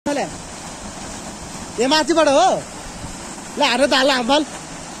क्या यो माथिबाट हो ल हार त हाल हाम्फल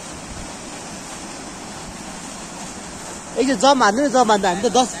एकछिन जम हान्नु जम हान्दा हामी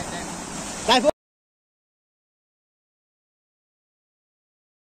त 10 गाई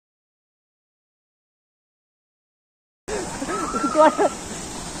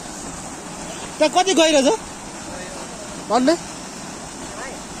त्यहाँ कति गइरहेछ भन्ने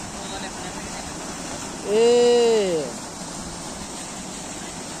ए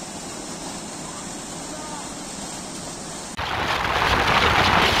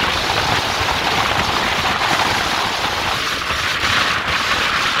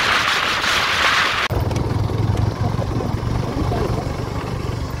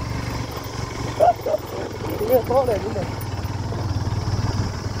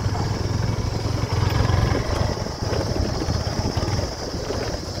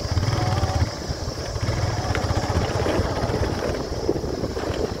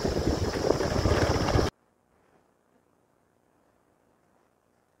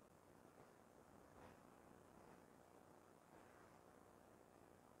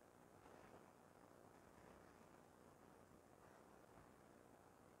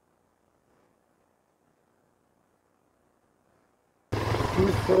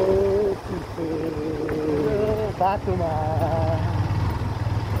बाटोमा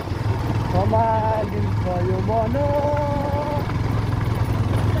सम्हालिन्छ यो मन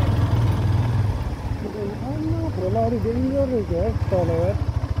खोलाहरू डेन्जर रहेछ है तल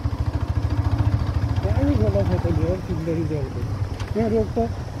दामी खोला छ त लिएर सुन्दरीजलको त्यहाँ रोक्छ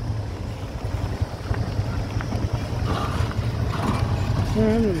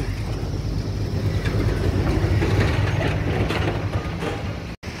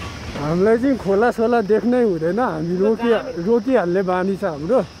हामीलाई चाहिँ खोला सोला देख्नै हुँदैन हामी रोकिहाल्ने बानी छ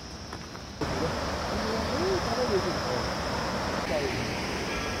हाम्रो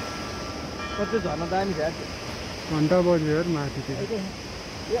कति झर्ना दामी छ घन्टा बज्यो यार माथितिर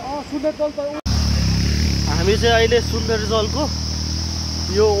हामी चाहिँ अहिले सुन्दरजलको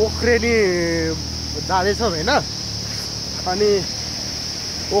यो ओख्रेनी जाँदैछौँ होइन अनि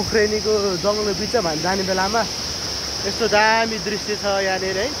ओख्रेनीको जङ्गलको बिचमा हामी जाने बेलामा यस्तो दामी दृश्य छ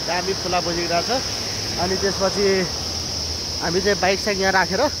यहाँनिर है दामी खोला बजिरहेको छ अनि त्यसपछि हामी चाहिँ बाइक साइक यहाँ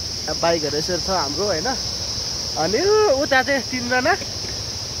राखेर बाइकहरू यसरी छ हाम्रो होइन अनि उता चाहिँ 3 जना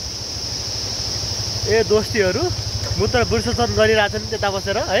ए दोस्तीहरू मूत्र विसर्जन गरिरहेछन् त्यता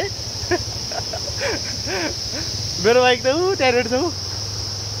बसेर है मेरो बाइक त त्यहाँनिर छ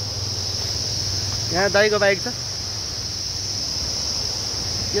यहाँ दाइको बाइक छ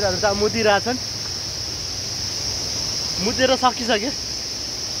केटाहरू त मुतिरहेछन् मुतेर सकिसक्यो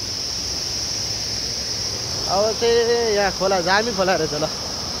अब चाहिँ यहाँ खोला दामी खोला रहेछ ल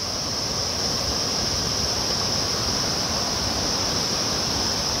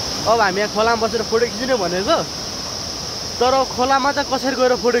अब हामी यहाँ खोलामा बसेर फोटो खिच्ने भनेको तर खोलामा चाहिँ कसरी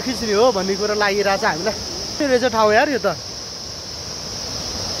गएर फोटो खिच्ने हो भन्ने कुरा लागिरहेछ हामीलाई के रहेछ ठाउँ यार यो त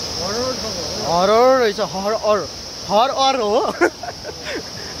हरर रहेछ हरर हो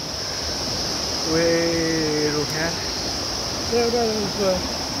वे रुख्या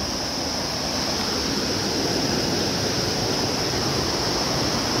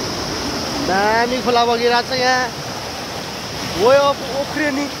दामी खोला बगिरहेको छ यहाँ हो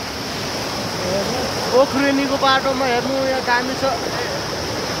ओख्रेनीको बाटोमा हेर्नु यहाँ दामी छ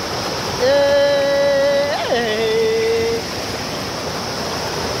ए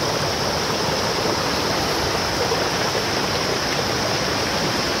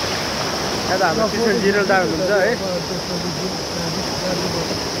यहाँ त हाम्रो किसन जिरेल दा हुनुहुन्छ है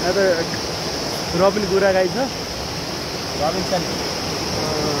यहाँ त रबिन गुरा गाई छ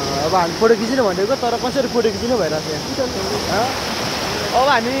अब हामी फोटो खिच्ने भनेको तर कसरी फोटो खिच्ने भइरहेको छ यहाँ अब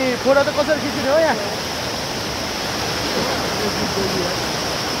हामी फोटो त कसरी खिच्ने हो यहाँ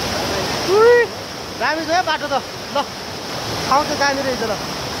दामी छ है बाटो त ल ठाउँ चाहिँ दामी रहेछ ल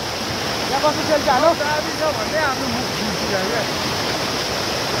यहाँ कस्तो सेल्फी हालो दामी छ भन्दै आफ्नो मुख खिचिरहेको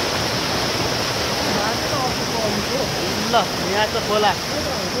ल यहाँ त खोला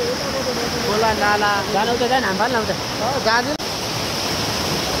नाला जानु त जान हामी लाउँछ जाँदैन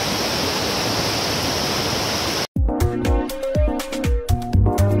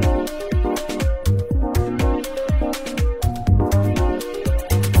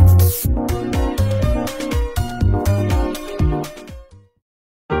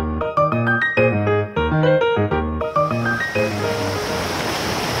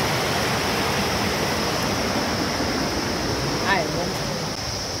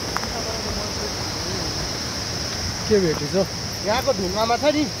के भेटेछ यहाँको ढुङ्गामा छ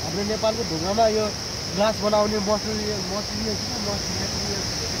नि हाम्रो नेपालको ढुङ्गामा यो ग्लास बनाउने मसिन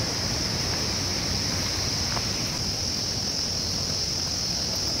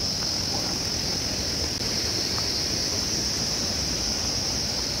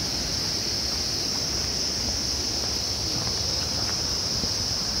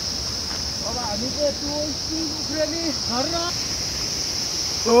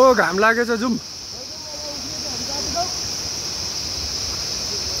ओ घाम लागेछ जाउँ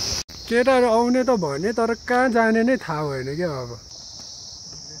केटाहरू आउने त भने तर कहाँ जाने नै थाहा भएन क्या अब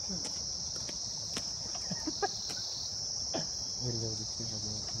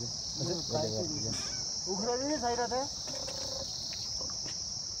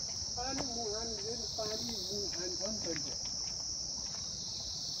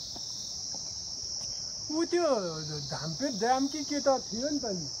ऊ त्यो धाम्पे ड्याम कि के त थियो नि त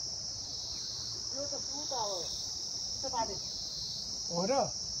नि हो र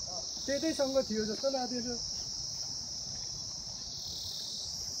त्यतैसँग थियो जस्तो लाग्दैछ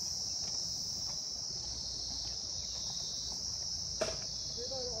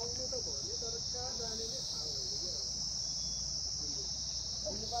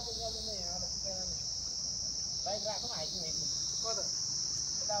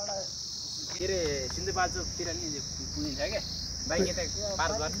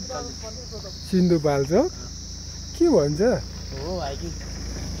सिन्धुपाल्चोक के भन्छ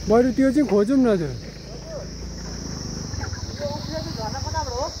बरु त्यो चाहिँ खोजौँ न त्यो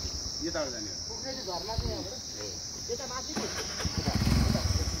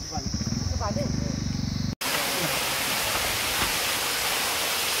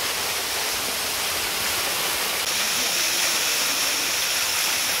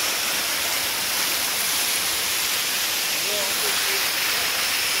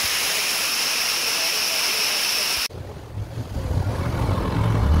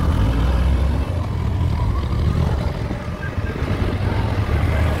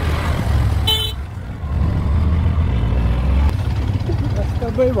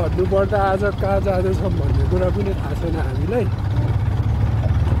सबै भन्नुपर्दा आज कहाँ जाँदैछौँ भन्ने कुरा पनि थाहा छैन हामीलाई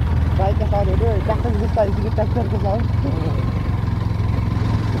बाइकका साथीहरू ट्र्याक्टरको छ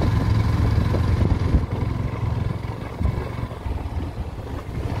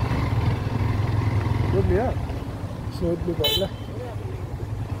सोध्नु पर्ला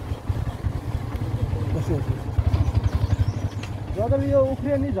जब यो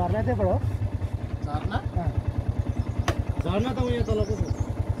उख्रेनी झर्ना त्यहीबाट हो झर्ना झर्ना त उयो तलको छ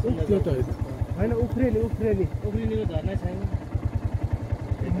त्यो त होइन उख्रेनीको झर्ना छैन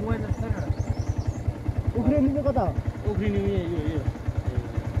उख्रेनी चाहिँ कता हो उख्रेनी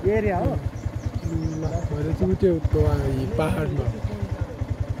यो एरिया हो भने चाहिँ त्यो पाहाडमा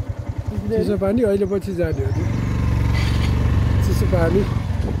चिसो पानी अहिले पछि जाने हो चिसो पानी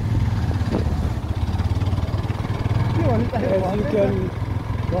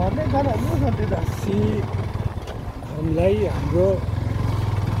हामीलाई हाम्रो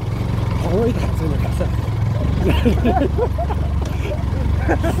ठाउँै थाहा छैन खासा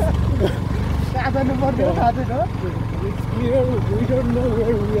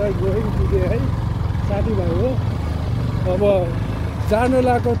है साथीभाइ हो अब जानु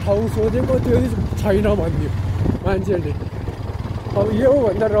लागेको ठाउँ सोधेको त्यो छैन भनिदियो मान्छेले अब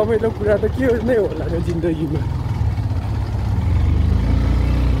योभन्दा रमाइलो कुरा त के नै होला र जिन्दगीमा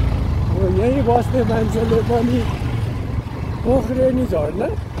यहीँ बस्ने मान्छेले पनि ओख्रेनी झर्ना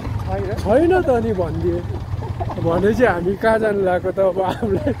छैन त नि भनिदिए भने चाहिँ हामी कहाँ जानु लागेको त अब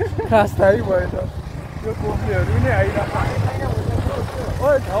हामीलाई खास थाहै भएन यो कोप्रेहरू नै आइरहेको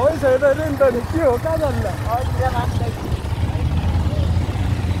ओ ठाउँै छैन अरे नि त नि के हो कहाँ जानु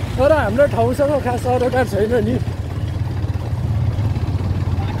तर हाम्रो ठाउँसँग खास सरोकार छैन नि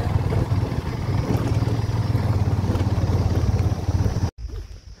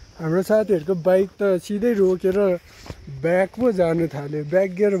हाम्रो साथीहरूको बाइक त सिधै रोकेर ब्याक पो जानु थाल्यो ब्याक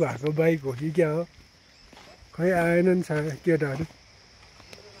गियर भएको बाइक हो कि क्या हो खै आएनन् केटाहरू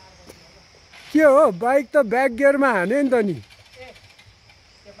के हो बाइक त ब्याक गियरमा हान्यो नि त नि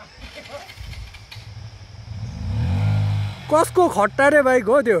कसको खट्टारे बाइक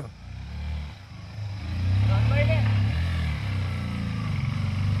हो त्यो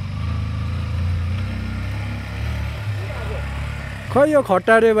खै यो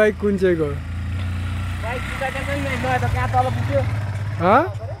खट्टारे बाइक कुन चाहिँको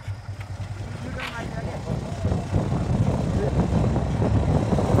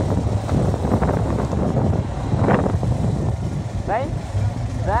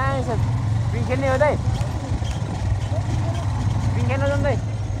पिङ खेल्ने हो दाइ पिङ खेल्न जाँदै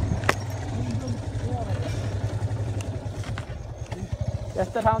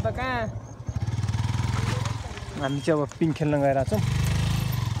यस्तो ठाउँ त कहाँ हामी चाहिँ अब पिङ खेल्न गइरहेको छौँ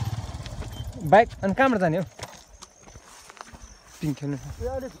बाइक अनि कहाँबाट जाने हो पिङ खेल्नु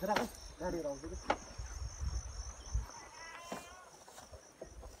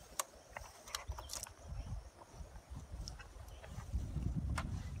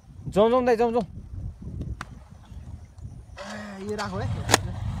जाउँ जाउँ दाइ जाउँ जाउँ यो राखो है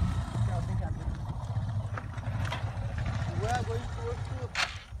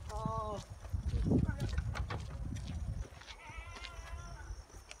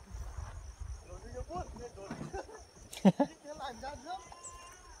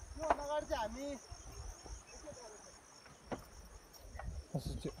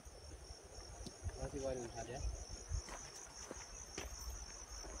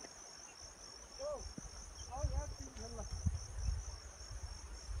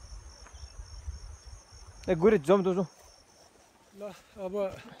ए गुरे जाउँ त जाउँ ल अब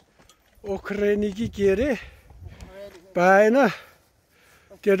ओख्रेनी कि के अरे पाएन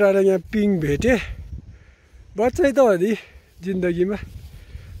केटाले यहाँ पिङ भेटे बच्चै त हो नि जिन्दगीमा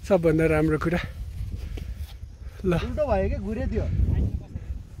सबभन्दा राम्रो कुरा ल उल्टो भयो कि घुरे थियो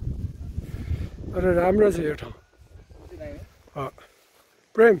तर राम्रो छ यो ठाउँ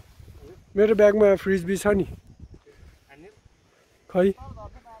प्रेम मेरो ब्यागमा फ्रिजबी छ नि खै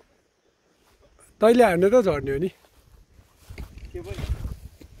तैँले हान्ने त झर्ने हो नि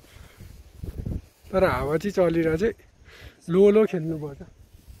तर हावा चाहिँ चलिरहेको चाहिँ लो खेल्नुपर्छ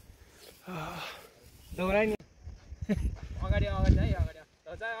अगाडि अगाडि है अगाडि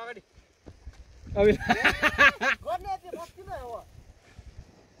अगाडि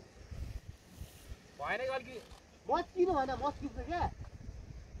भएन अलिकति मस्किनु भएन मस्किन्छ क्या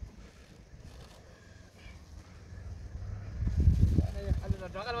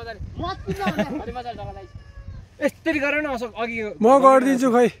यस्तरी गर न अशोक अघि म गरिदिन्छु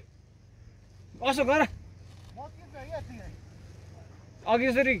खै अशोक गर अघि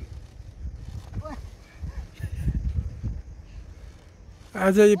यसरी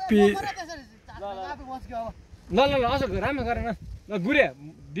आज यी ल ल ल अशोक राम्रो गर न ल गुरे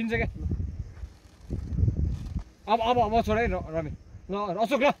दिन्छ क्या अब छोड है रमे ल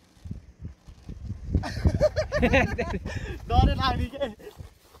अशोक ल डरे लाग्ने के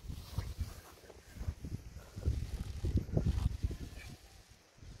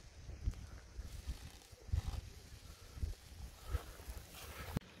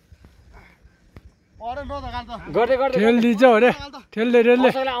गर्दै गर्दै ठेल दिन्छ हो रे ठेलले रेलले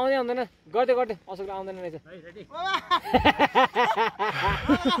अशोकलाई आउँदै आउँदैन गर्दै गर्दै अशोकलाई आउँदैन रहेछ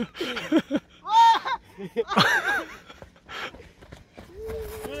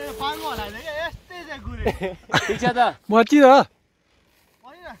ठिक छ त मची त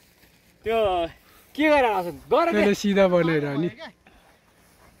त्यो के गर अशोक गर त्यसले सिधा बनाएर नि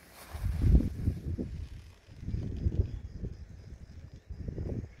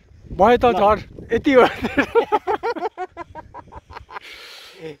भयो त झर यति हो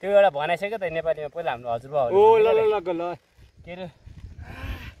त्यो एउटा भनाइसक्यो त नेपालीमा पहिला हाम्रो हजुरबा ओ ल ल ल ल के अरे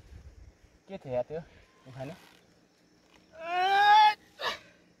के थियो त्यो उखाने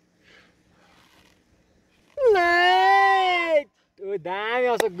दामी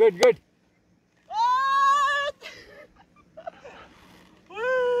अशोक गुड गुड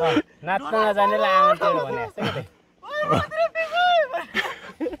नाच्न नजानेलाई आमा तेरो भने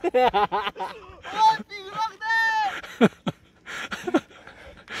जस्तो क्या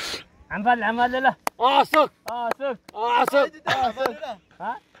हाम्फाले ल अशोक अशोक अशोक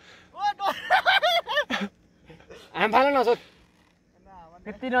हाम्फाले न अशोक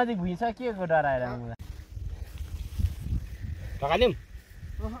त्यति नजिक भुइँछ के को डराएर मलाई ढकालिम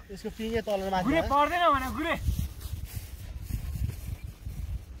यसको पिङे तल माथि गुरे पर्दैन भने गुरे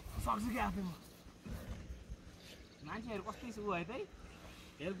सक्छु कि आफै म मान्छेहरू कस्तो उ भयो त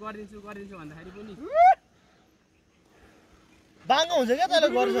हेल्प गरिदिन्छु भन्दाखेरि पनि बाङ्गो हुन्छ क्या तैँले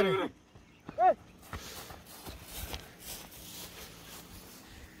गर्छ नि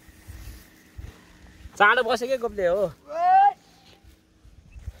चाँडो बस्यो क्या गोप्ले हो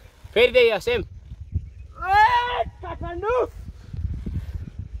फेरि त्यही सेम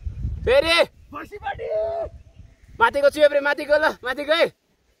फेरि माथिको चुहेप्रे माथिको ल माथिको है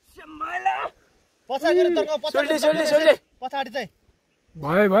पछाडि सुल्टे पछाडि चाहिँ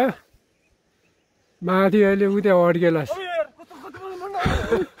भयो माथि अहिले उ त्यहाँ अड्केला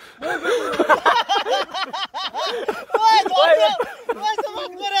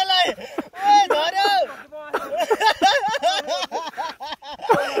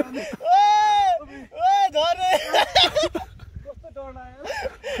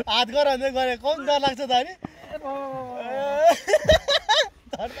हात गरे कम डर लाग्छ त नि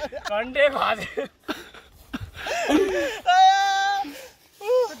घन्टे भाजे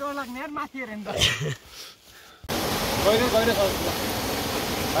डर लाग्ने यार माथि हेरेन त गइरे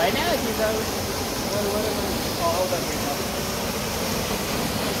होइन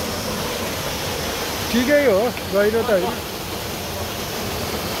ठिकै हो गहिरो त होइन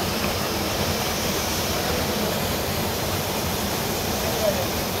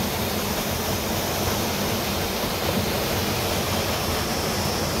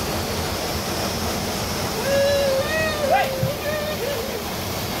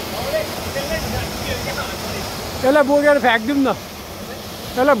यसलाई बोकेर फ्याँक्दिउँ न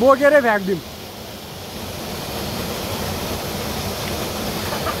यसलाई बोकेरै फ्याँक्दिउँ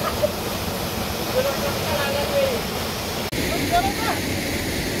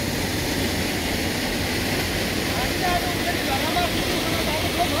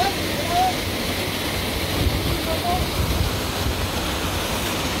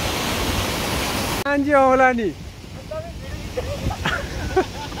मान्छे आउला नि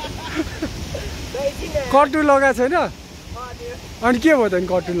कट्टु लगाएको छैन अनि के भयो त नि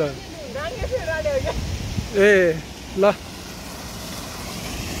कट्टु लगा ए ल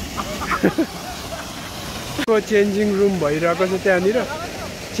चेन्जिङ रुम भइरहेको छ त्यहाँनिर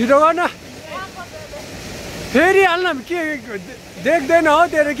छिटो गर्न फेरि हाल्न के देख्दैन हो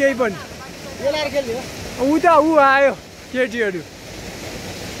तेरो केही पनि उता ऊ आयो केटीहरू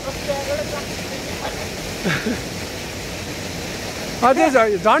अझै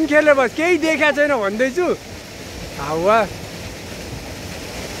झन् खेले बस केही देखाएको छैन भन्दैछु हावा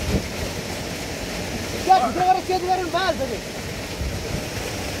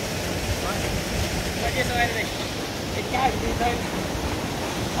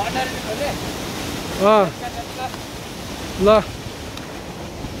ल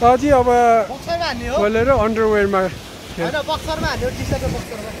अझै अब खोलेर अन्डरवेयरमा बक्सरमा हाल्यो टी सर्ट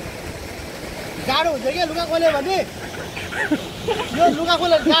बक्सरमा गाडो हुन्छ क्या लुगा खोल्यो भने यो लुगा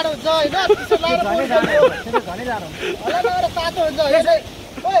खोल्यो गाडो हुन्छ होइन टी सर्ट लगाएर तातो हुन्छ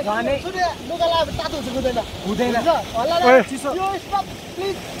लुगा लगाएर तातो हुन्छ हुँदैन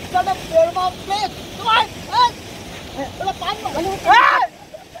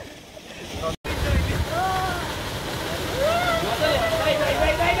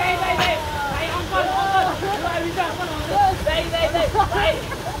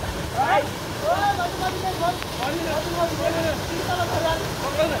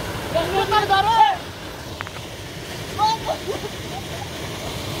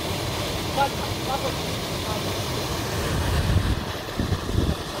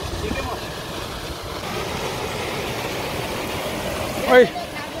ओइ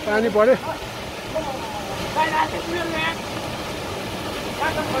पानी पर्यो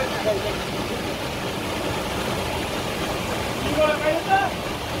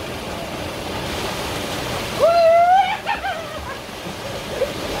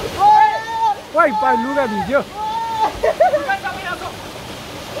ओइ लुगा भिज्यो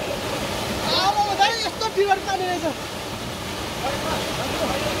यस्तो टिकट पानी रहेछ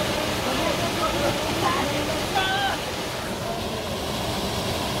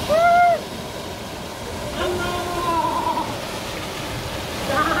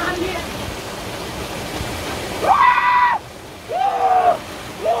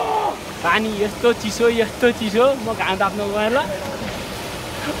पानी यस्तो चिसो म घाम ताप्न गएँ ल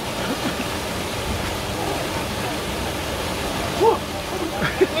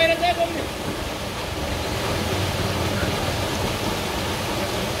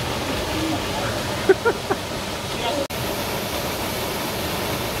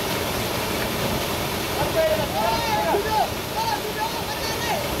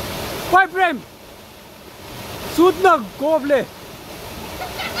ओइ प्रेम सुत्न गोफले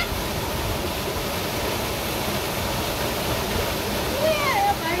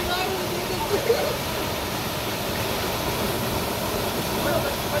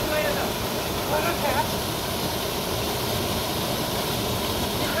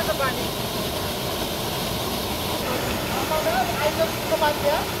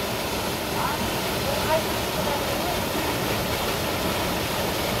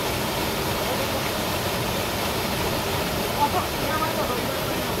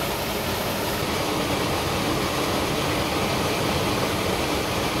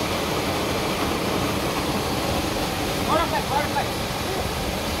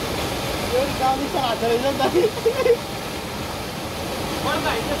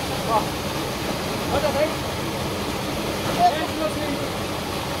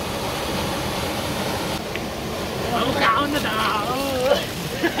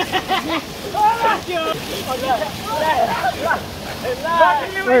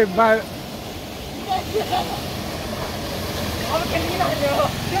Oi, vai.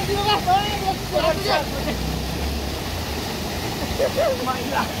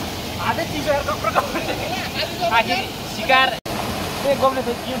 Ada tiga akhir sikar. Ini gue boleh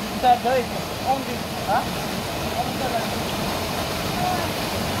bikin besar dari om di, ah?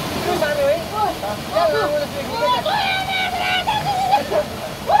 Itu sana weh. Ya lu boleh bikin.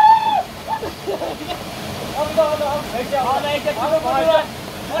 Om dah. Baik, kita buat.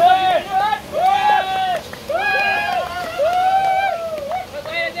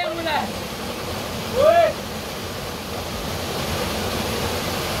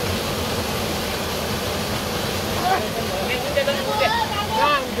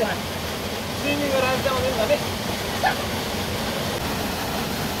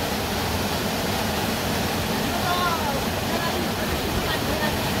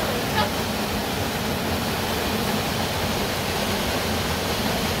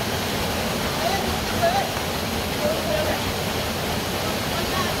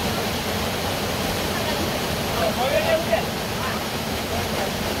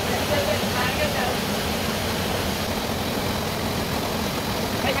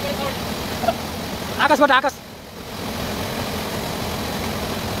 आकाशबाट आकाश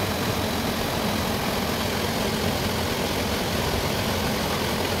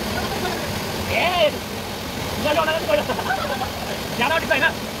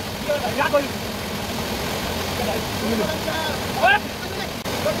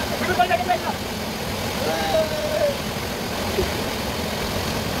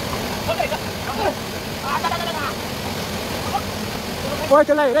Ôi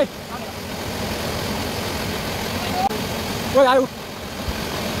cái này đây. Ôi ai.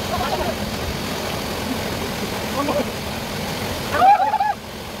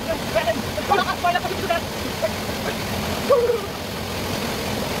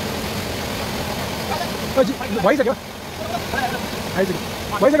 Ôi chị quấy rồi kìa. Hay gì?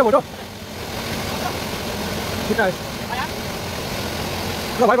 Quấy ra một đâu. Thế này.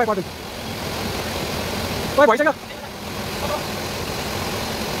 Nó quay qua đi. Quay sang kìa.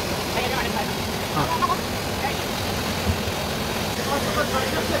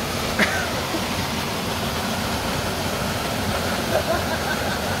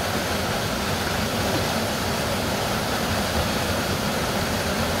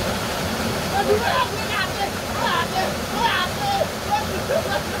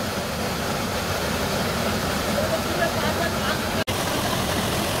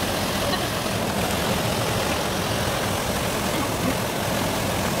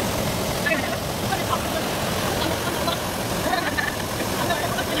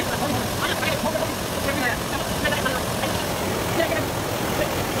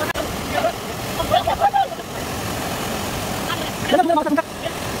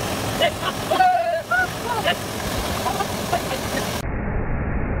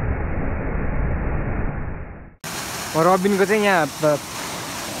 रबिनको चाहिँ यहाँ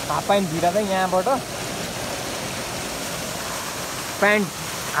half pant भिरा चाहिँ यहाँबाट pant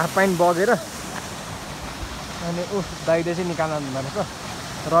half pant बगेर अनि दाइले चाहिँ निकाल्नु भनेको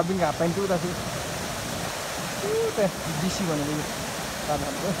रबिनको हाफ प्यान्ट चाहिँ उता चाहिँ डिसी भनेको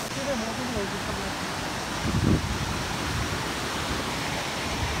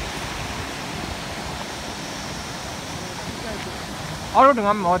अरू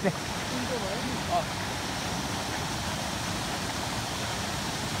ढुङ्गामा हो त्यो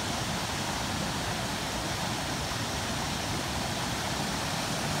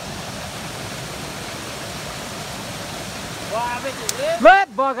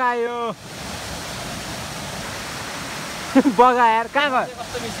बगायो बगाएर कहाँ गयो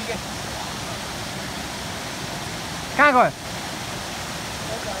कहाँ गयो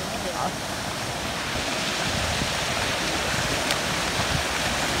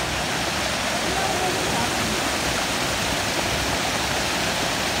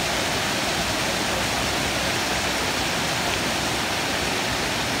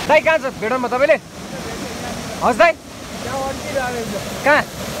दाइ कहाँ छ भेटौँमा तपाईँले हस् दाइ कहाँ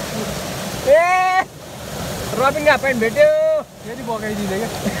ए रबिनको हाफ प्यान्ट भेट्यो फेरि बगाइदिँदै क्या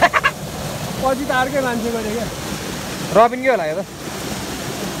पछि त अर्कै मान्छे गऱ्यो क्या रबिनकै होला यो त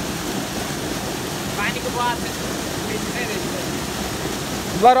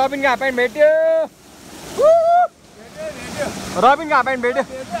ल रबिनको हाफ प्यान्ट भेट्यो रबिनको हाफ प्यान्ट भेट्यो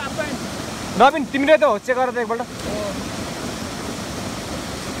रबिन तिमीले त होस् चेक गर त एकपल्ट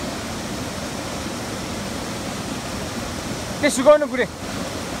त्यो सुकाउनु पुऱ्यो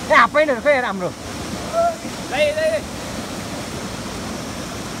ए हाफ प्यान्टहरू खै राम्रो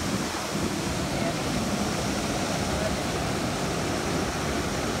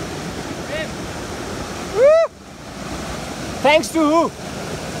थ्याङ्क्स टु हु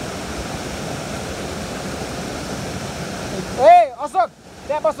ए अशोक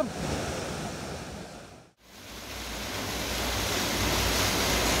त्यहाँ बसौँ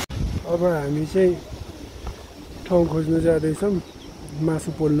अब हामी चाहिँ ठाउँ खोज्नु जाँदैछौँ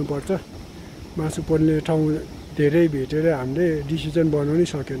मासु पोल्नुपर्छ मासु पोल्ने ठाउँ धेरै भेटेर हामीले डिसिजन बनाउनै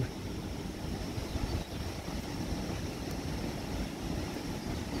सकेन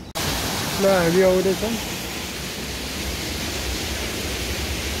ल हामी आउँदैछौँ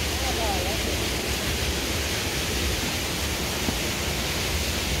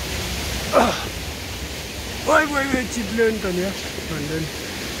चिप्ल्यो नि त नि भन्दा नि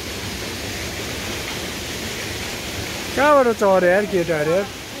कहाँबाट चढ्यो यार केटाहरू यार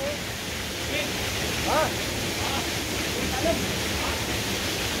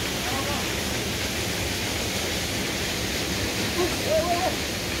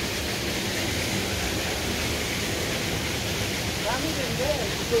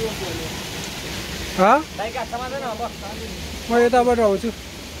म यताबाट आउँछु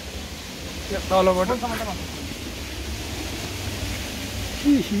तलबाट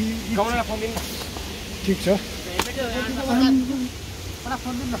ठिक छ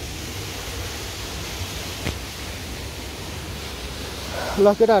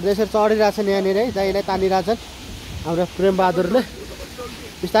ल केटाहरू यसरी चढिरहेको छन् यहाँनिर है दाइलाई तानिरहेको छन् हाम्रो प्रेम बहादुरले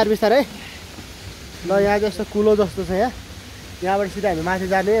बिस्तारै बिस्तारै ल यहाँ चाहिँ यस्तो कुलो जस्तो छ यहाँ यहाँबाट सिधै हामी माथि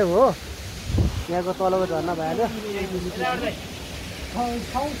जाने हो यहाँको तलको झर्ना भइहाल्यो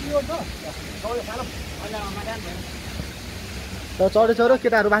र चढेछौँ र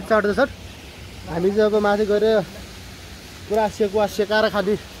केटाहरू माथि चढ्दैछन् हामी चाहिँ अब माथि गएर पुरा सेकुवा सेकाएर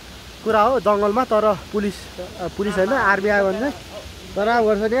खाने कुरा हो जङ्गलमा तर पुलिस होइन आर्मी आयो भने चाहिँ तर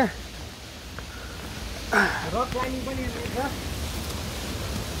गर्छ नि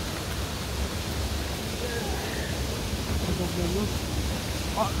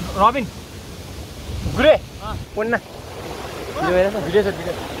रबिन गुरे पुण्य भिडियो छ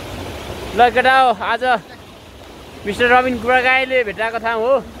भिडियो ल केटा हो आज मिस्टर रबिन गुरागाईले भेटाएको ठाउँ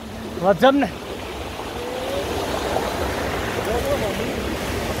हो गजब न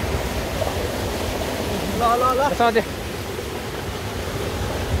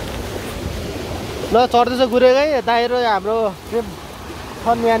ल चढ्दैछ गुरेगाई दाइरो हाम्रो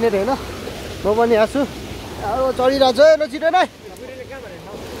छन् यहाँनिर होइन म पनि यहाँ छु अब चढिरहेको छु ल छिटो नै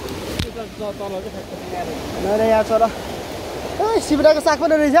यहाँ चल ए सिमराको साग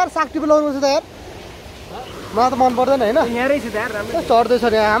पनि रहेछ यार साग टिप्नु लाउनुपर्छ त यार मलाई त मन पर्दैन होइन यहाँरै छु त यार राम्रो चढ्दैछ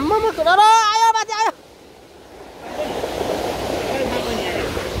नि आम्मामा आयो माथि आयो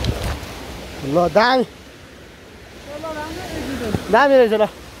ल दामी दामी रहेछ ल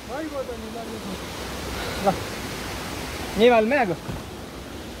नेपालमै आएको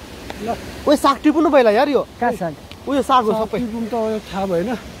ल उयो साग टिप्नु पहिला यार यो कहाँ साग उयो साग हो सबै टिपुम त थाहा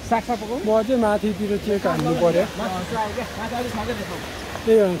भएन साग पकाउनु म चाहिँ माथितिर चेक हान्नु पर्यो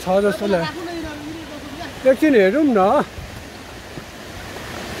त्यही छ जस्तो लाग्यो एकछिन हेरौँ न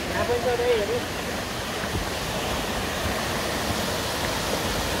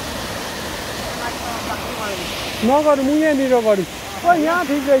नगरौँ म यहाँनिर गरौँ यहाँ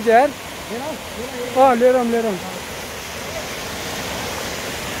ठिक रहेछ यार लिएर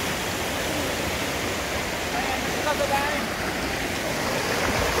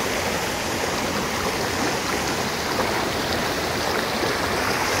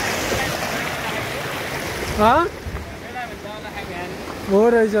हो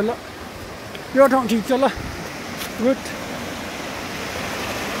रहेछ ल यो ठाउँ ठिक छ ल गुड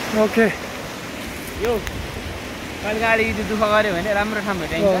ओके यो गाडी दुःख गऱ्यो भने राम्रो ठाउँ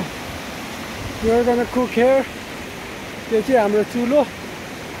भेटाइन्छ यो गन कुक हियर त्यो चाहिँ हाम्रो चुलो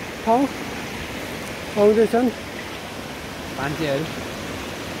ठाउँ आउँदैछन् मान्छेहरू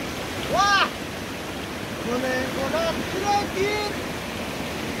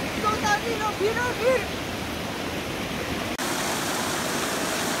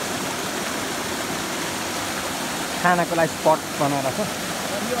खानाको लागि स्पट बनाएर छ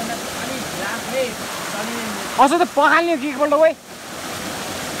असो त पखाल्ने कि एकपल्ट गए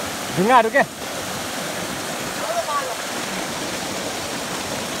ढुङ्गाहरू क्या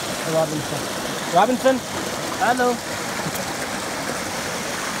रबिन्सन हेलो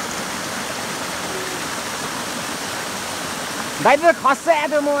दाइ त खस्छ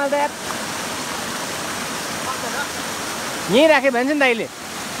याद मोबाइल त याद यहीँ राख्यो भन्छ नि दाइले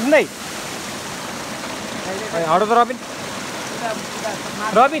सुन्दै हडो त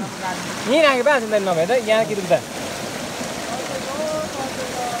रबिन यहीँ राखेको भए दाइ नभए त यहाँ कि दुख्दा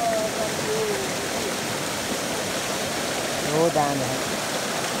हो दाना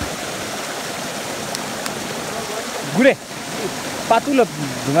गुरे पातुलो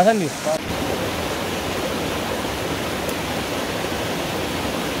ढुङ्गा छ नि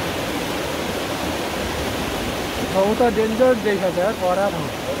ठाउँ त डेन्जर देखाएको छ यार कडा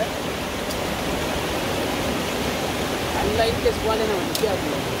ठाउँ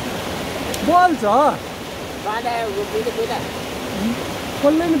बल्छ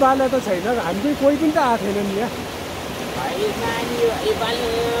कसले नि बाले त छैन हामी चाहिँ कोही पनि त आएको छैन नि यहाँ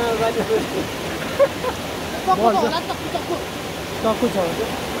टक्कु छ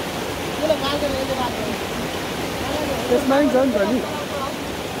त्यसमा पनि छ नि त नि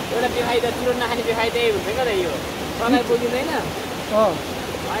एउटा बेखाइ त चुरो नखाने बेखाइ त्यही हुन्छ क्या त यो सधैँ बुझिँदैन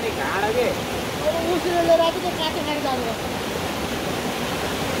अनि घाँडो के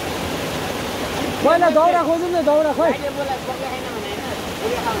पहिला दाउरा खोज्नु न दाउरा खोइ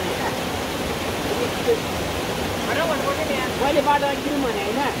मैले बाटो किनौँ भने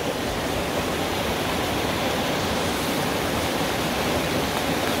होइन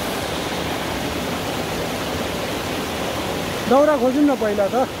दाउरा खोज्नु न पहिला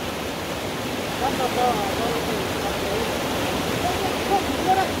त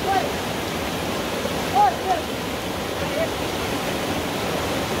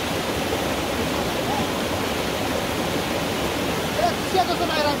चिया जस्तो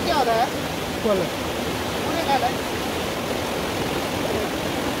लागेर के होला कसलाई कुनै खालाई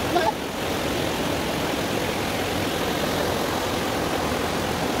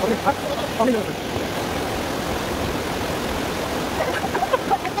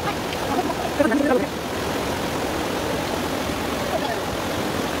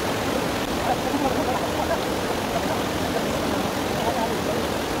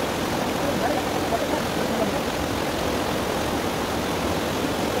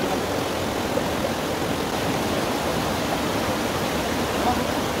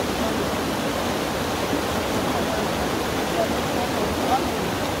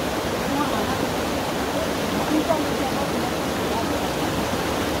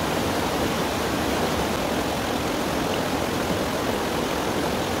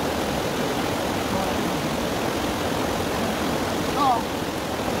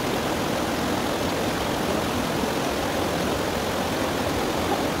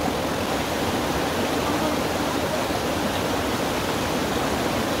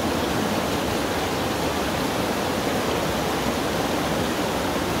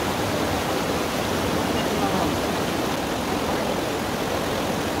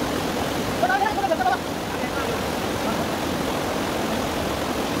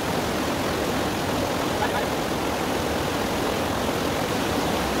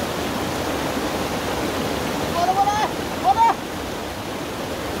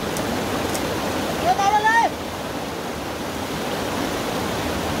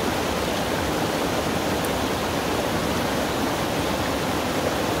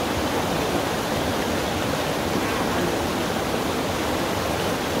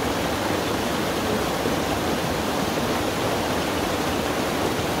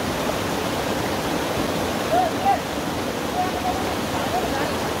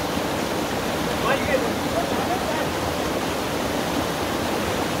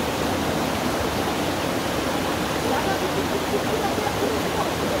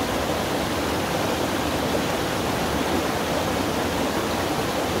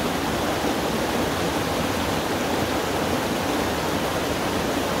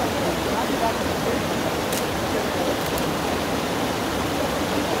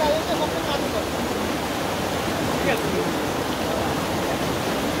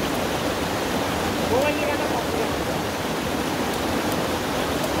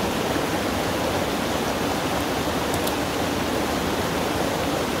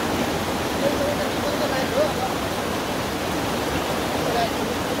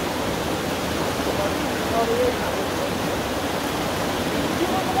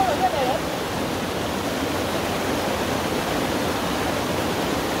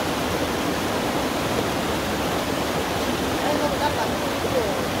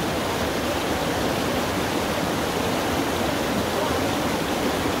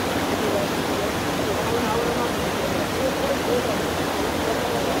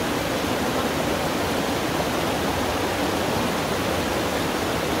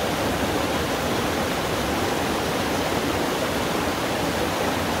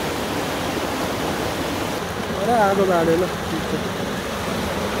आगो बालेन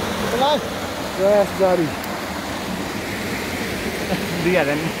प्रयास जारी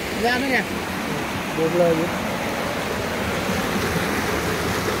 2000 नि ल्यानु यहाँ भोक लाग्यो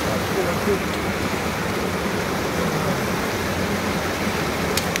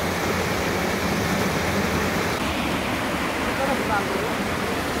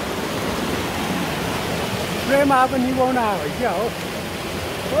प्रेम आएको निभाउन आयो क्या हो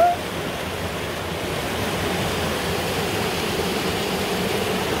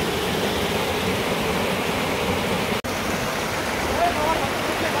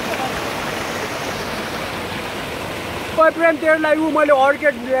प्रेम तेरोलाई ऊ मैले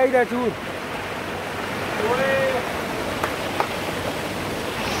अर्किड ल्याइरहेको छु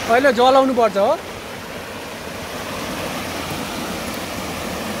अहिले जलाउनु पर्छ हो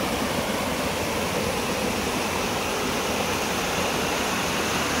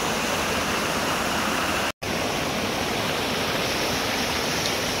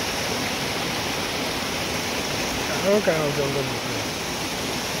कहाँ हो जङ्गल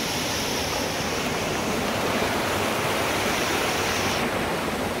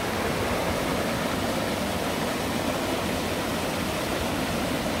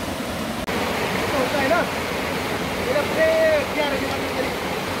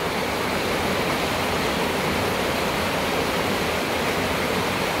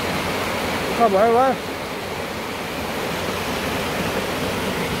भयो भयो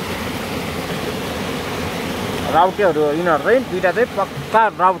राउटेहरू यिनीहरू चाहिँ दुईटा चाहिँ पक्का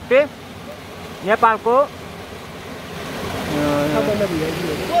राउटे नेपालको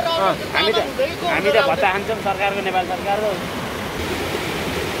हामी त भत्ता खान्छौँ सरकारको नेपाल सरकारको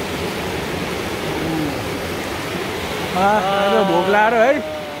भोक लाएर है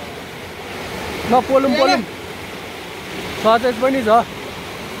ल पोलुम सचेत पनि छ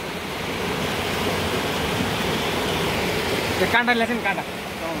काँटा ल्याएको नि काँटा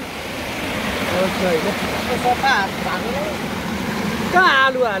कहाँ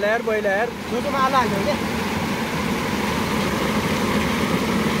आलु हाले यार पहिला यार आलु हाल्यो क्या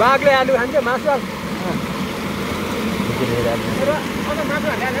बाघले आलु खान्छ मासु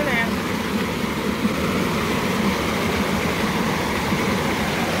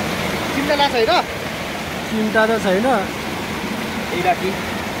चिन्ता लाग्छ होइन चिन्ता त छैन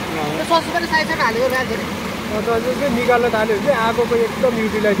सस पनि साइड हालेको राख्छ जस्तै निकाल्न थाल्यो भने चाहिँ आगोको एकदम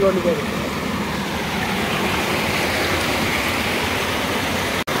युटिलाइज गर्नु पर्यो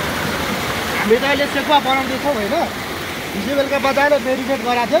हामी त अहिले सेकुवा बनाउँदैछौँ होइन हिजो बेलुका बजाएर मेरिनेट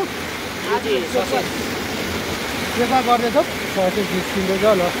गराएको थियौँ सेकुवा गर्दैछौँ ससेज निस्किँदैछ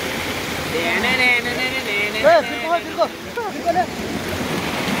ल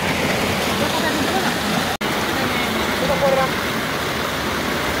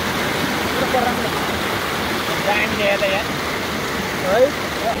है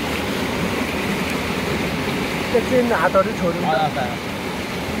एकछिन हातहरू छोड्नु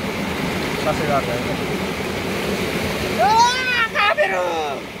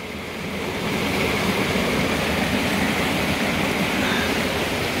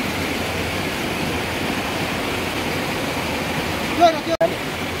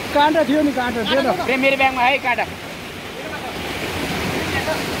काँटा थियो नि काँटा थियो न मेरो ब्यागमा है काँटा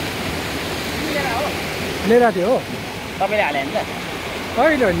लिएर थियो हो तपाईँले हाल्यो नि त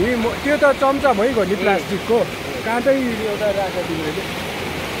होइन नि त्यो त चम्चा भइगयो नि प्लास्टिकको काँटै एउटा राखेर दिनु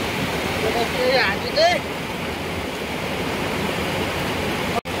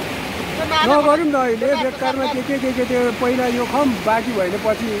नगरौँ न अहिले बेकारमा के त्यो पहिला यो खम बाँकी भएन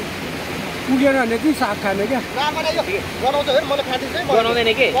पछि पुगेन भने चाहिँ साग खाने क्या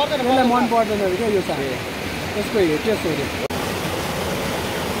बनाउँदैन के त्यसलाई मन पर्दैन अरे क्या यो साग यसको टेस्ट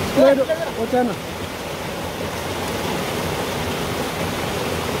हेऱ्यो ओछ्यान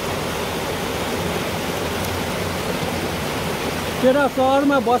तेरा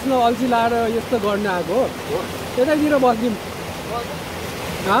सहरमा बस्न अल्छी लाएर यस्तो गर्न आएको हो यतैतिर बस्दिउँ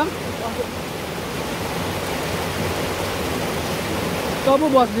तब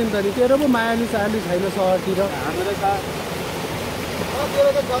बस्दिउँ त नि तेरो पो मायालु सायालु छैन सहरतिर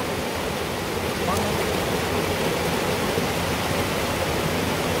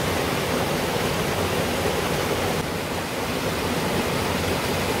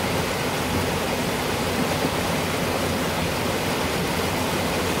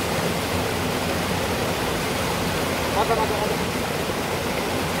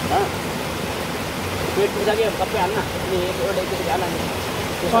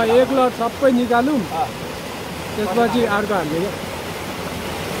एक लट सबै निकालौँ त्यसपछि अर्को हाल्ने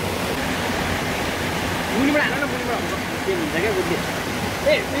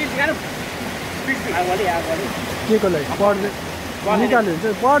के को लागि पर्दैन निकाल्यो भने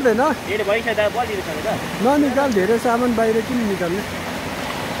चाहिँ पर्दैन ननिकाल धेरै सामान बाहिर किन निकाल्ने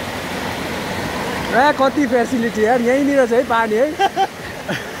कति फेसिलिटी यार यहीँनिर छ है पानी है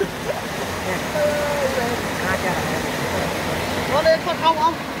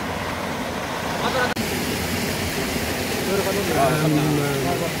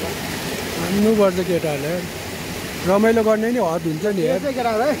हान्नुपर्छ केटाहरूले रमाइलो गर्ने नि हद हुन्छ नि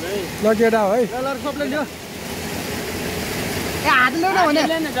ल केटा है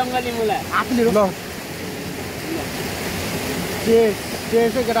जङ्गली मुला ल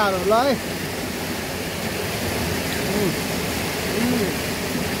केटाहरू ल है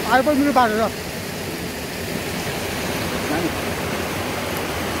आयो पनि मेरो बाटो र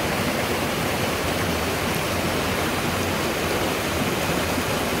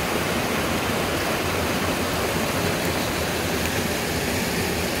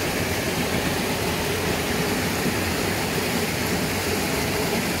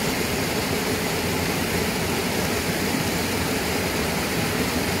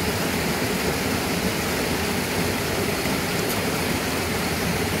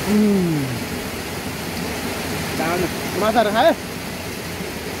माछाहरू खायो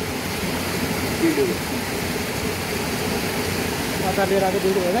माछा लिएर आएको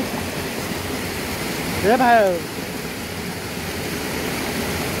दुई होइन धेरै खायो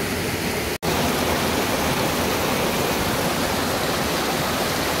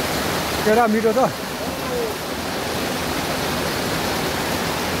केटा मिठो त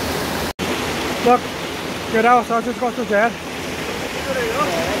Look, get out, sausage कस्तो छ यार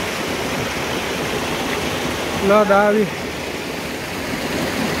ल दाबी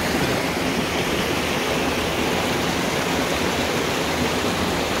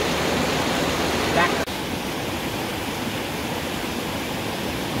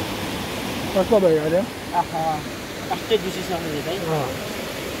कस्तो भयो अरे आहा कस्तो जुसी छ नि भाइ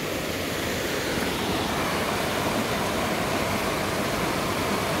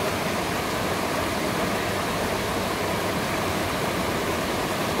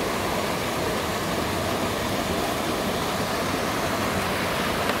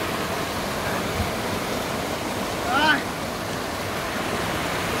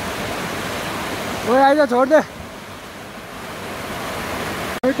ओए आइज छोड दे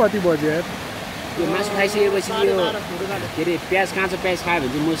कति बज्यो यार यो मासु खाइसकेपछि यो के अरे प्याज काँचो प्याज खायो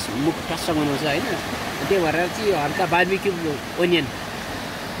भने चाहिँ मुख टस्स बनाउँछ होइन त्यही भएर चाहिँ यो हल्का बार्बिक्यू ओनियन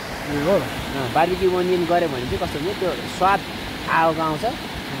हो बार्बिक्यू ओनियन गऱ्यो भने चाहिँ कस्तो हुन्छ त्यो स्वाद आएको आउँछ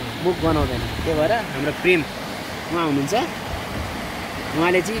मुख बनाउँदैन त्यही भएर हाम्रो प्रेम उहाँ हुनुहुन्छ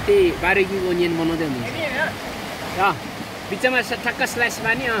उहाँले चाहिँ त्यही बार्बिक्यू ओनियन बनाउँदै हुनुहुन्छ बिचमा ठक्क स्लाइस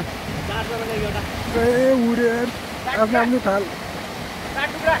पानी ए उड्यो यार आफ्नो आफ्नो थाल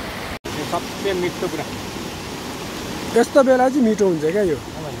सबै मिठो कुरा यस्तो बेला चाहिँ मिठो हुन्छ क्या यो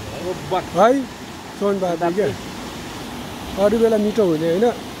है सोनपापडी क्या अरू बेला मिठो हुने होइन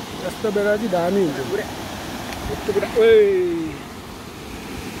यस्तो बेला चाहिँ दामी हुन्छ मिठो कुरा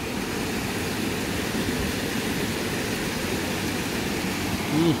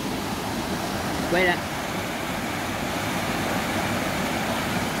पहिला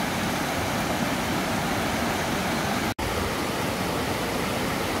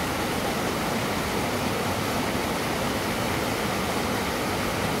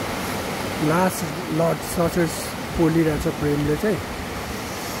लास्ट लट ससेज पोलिरहेछ प्रेमले चाहिँ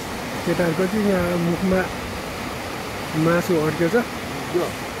केटाहरूको चाहिँ यहाँ मुखमा मासु अड्केछ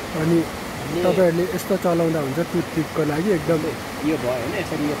अनि तपाईँहरूले यस्तो चलाउँदा हुन्छ टुथपिकको लागि एकदम यो भयो होइन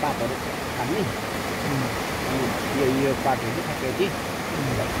यसरी यो पातहरू खाने यो पातहरू चाहिँ ठ्याक्कै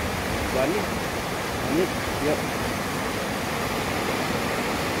गर्ने अनि यो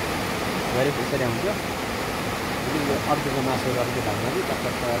गरेपछि यसरी आउँछ अनि यो अर्को मासुहरू अर्को ढङ्गमा चाहिँ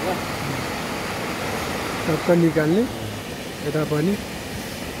टक्क गरेर टक्क निकाल्ने यता पनि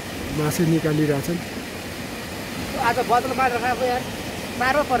मासु निकालिरहेछन् आज बदल मारेर खाएको यार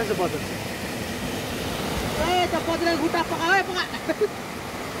मार्नु परेछ बदल त बदल गुटा पकाए पका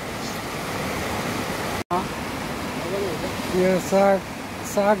यहाँ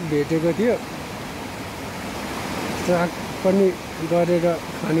साग भेटेको थियो साग पनि गरेर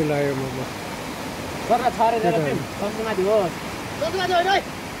खानु लाग्यो म गर्न छरेर माथि हो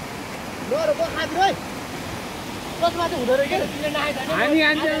हामी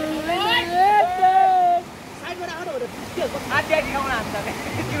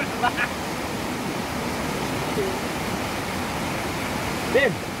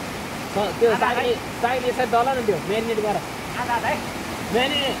त्यो सागले यसरी दल न त्यो म्यारिनेट गर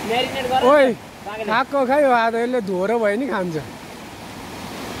म्यारिनेट गर ओइ खाएको खायो आज यसले धोरो भयो नि खान्छ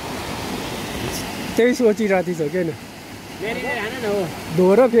त्यही सोचिरहेको छ किन म्यारिनेट खान न हो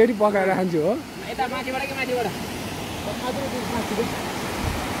धोरो फेरि पकाएर खान्छु हो यता माथिबाट कि माथिबाट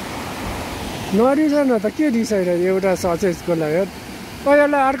नरिस न त के रिसाइरहेको एउटा ससेजको लागि ओ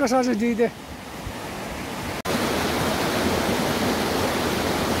यसलाई अर्को ससेज दिइदे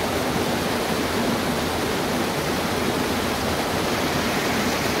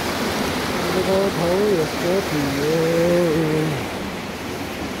ठाउँ यस्तो थियो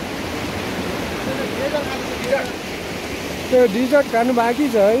त्यो डिजर्ट खानु बाँकी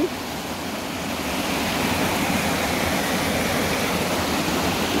छ है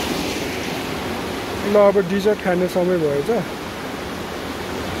ल अब डिजर्ट खाने समय भएछ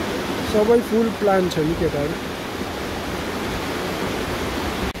सबै फुल प्लान छ नि केटाहरू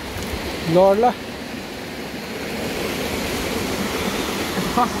ल ल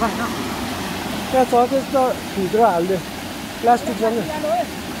त्यहाँ ससेज त भित्र हालिदियो प्लास्टिकसँग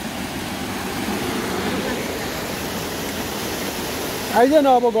आइज न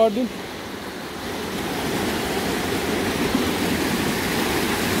अब गरिदिउँ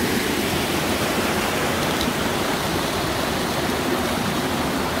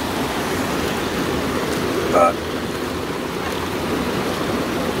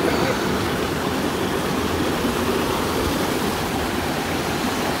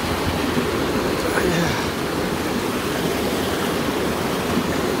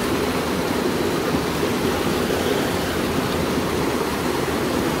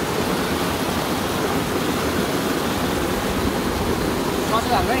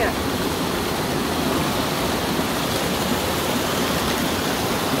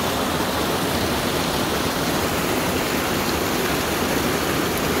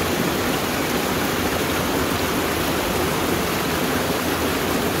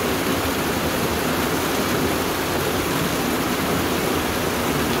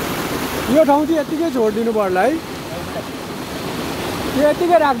यो ठाउँ चाहिँ यतिकै छोडिदिनु पर्ला है यो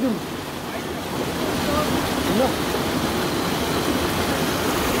यतिकै राखिदिउँ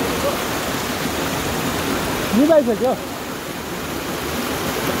निभाइसक्यो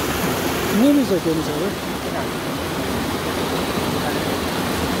निभिसक्यो नि सबै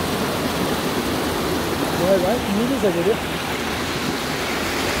भाइ निभिसक्यो रे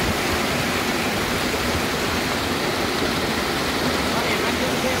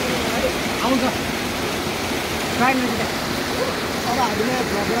आउँछ अब हामीले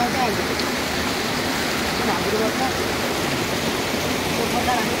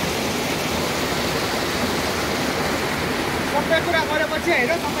सबै कुरा गरेपछि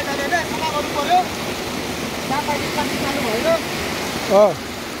होइन सबैजनाले सफा गर्नु पर्यो भयो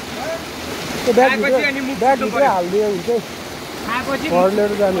त्यो ब्यागभित्र हालिदियो हुन्छ घर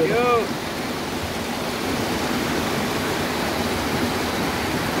लिएर जानु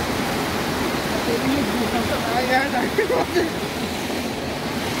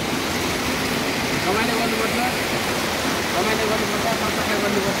रमाइलो गर्नुपर्छ सफाइ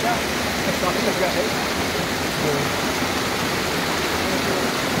गर्नुपर्छ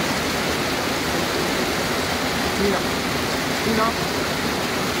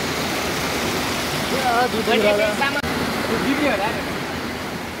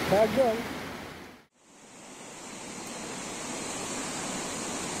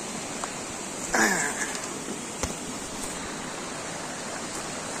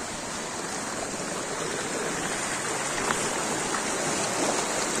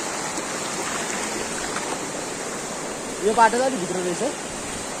यो बाटो चाहिँ अलिक भित्र रहेछ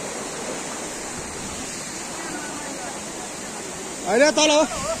होइन तल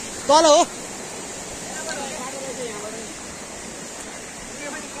हो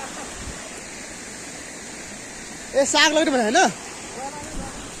ए साग लग्नु भने होइन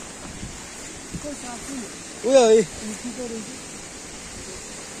उयो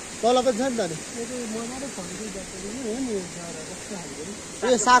तल पनि छ नि त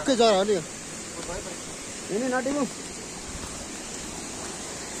नि सागकै जरा हो नि यो हिँड्ने नटिमु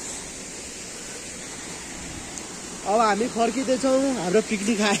अब हामी फर्किँदैछौँ हाम्रो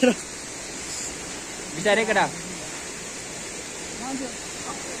पिकनिक खाएर बिचारै केटा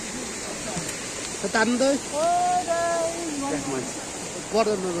तान्नु त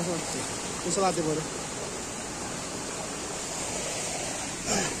पर्दैन त्यसो बाध्य पऱ्यो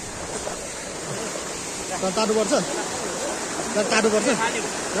तान्नुपर्छ तान्नुपर्छ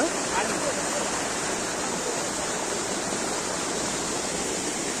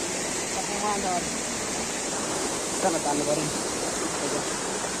तान्नु पऱ्यो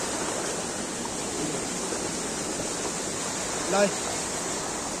ल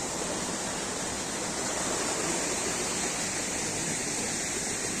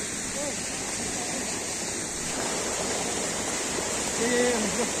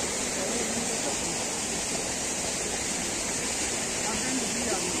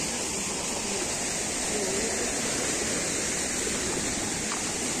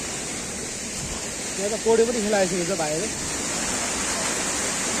यहाँ त कोडे पनि खेलाइसकेको छ भाइहरू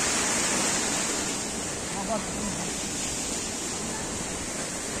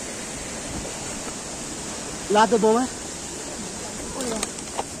लातो बोमा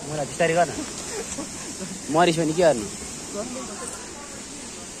मलाई बिस्तारै गर्न मरिस भने के गर्नु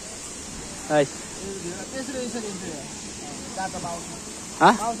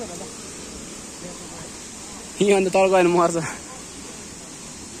यहाँ अन्त तल गयो भने मर्छ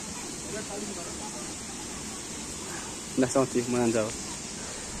ल साँच्ची म जान्छ अब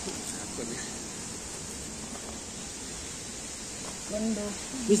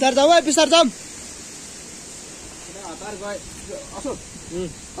बिस्तार जाऊ है बिस्तार जाऊ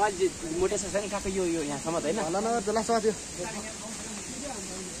मोटे छ नि काको यो यहाँसम्म त होइन हल्ला नगर लास्टमा त्यो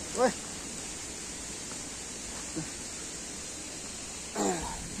ओए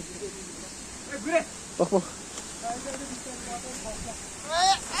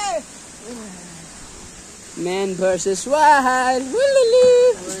Man versus wild.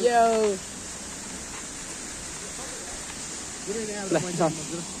 Yo.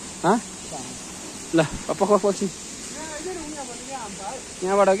 Hah? Lah, apa kok sih?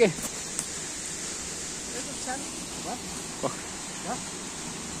 यहाँबाट के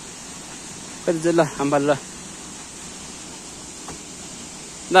कति ल हाम्बाल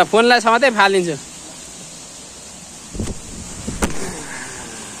ल फोनलाई समातै फालिदिन्छु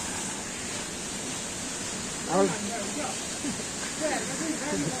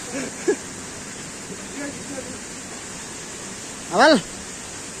Awal.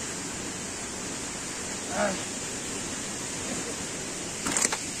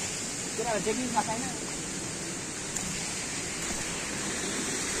 चेकिङ राखाइन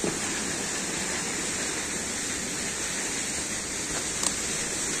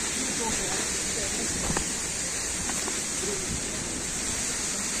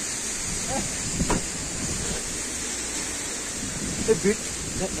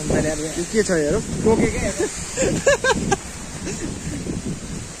के छ हेरौँ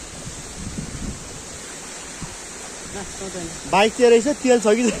बाइक चाहिँ रहेछ तेल छ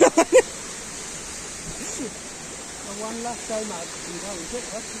कि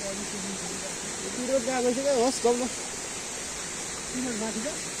होस् गाउँमा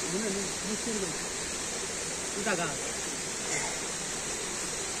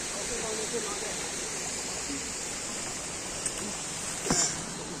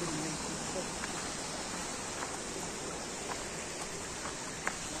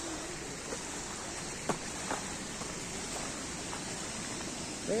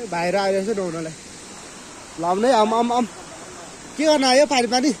बाहिर आइरहेछ नुहाउनलाई लाउनै आम के गर्न आयो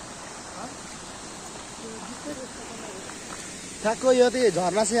पानी ठ्याक्क यो चाहिँ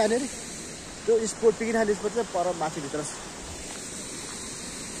झर्ना चाहिँ यहाँनिर त्यो स्पोर्ट पिकनिक खाने स्पोर्ट चाहिँ पर माथिभित्र छ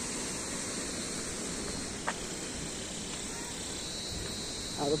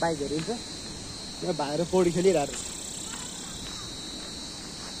अब बाइकहरू हुन्छ यहाँ बाहिर पौडी खेलिरहेको छ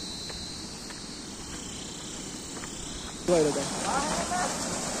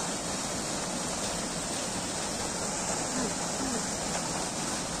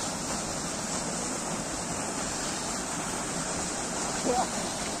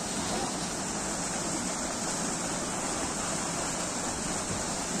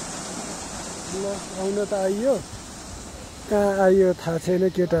आउन त आइयो कहाँ आइयो थाहा छैन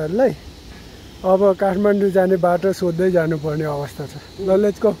केटाहरूलाई अब काठमाडौँ जाने बाटो सोध्दै जानुपर्ने अवस्था छ ल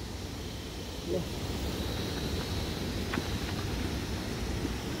लेट्स गो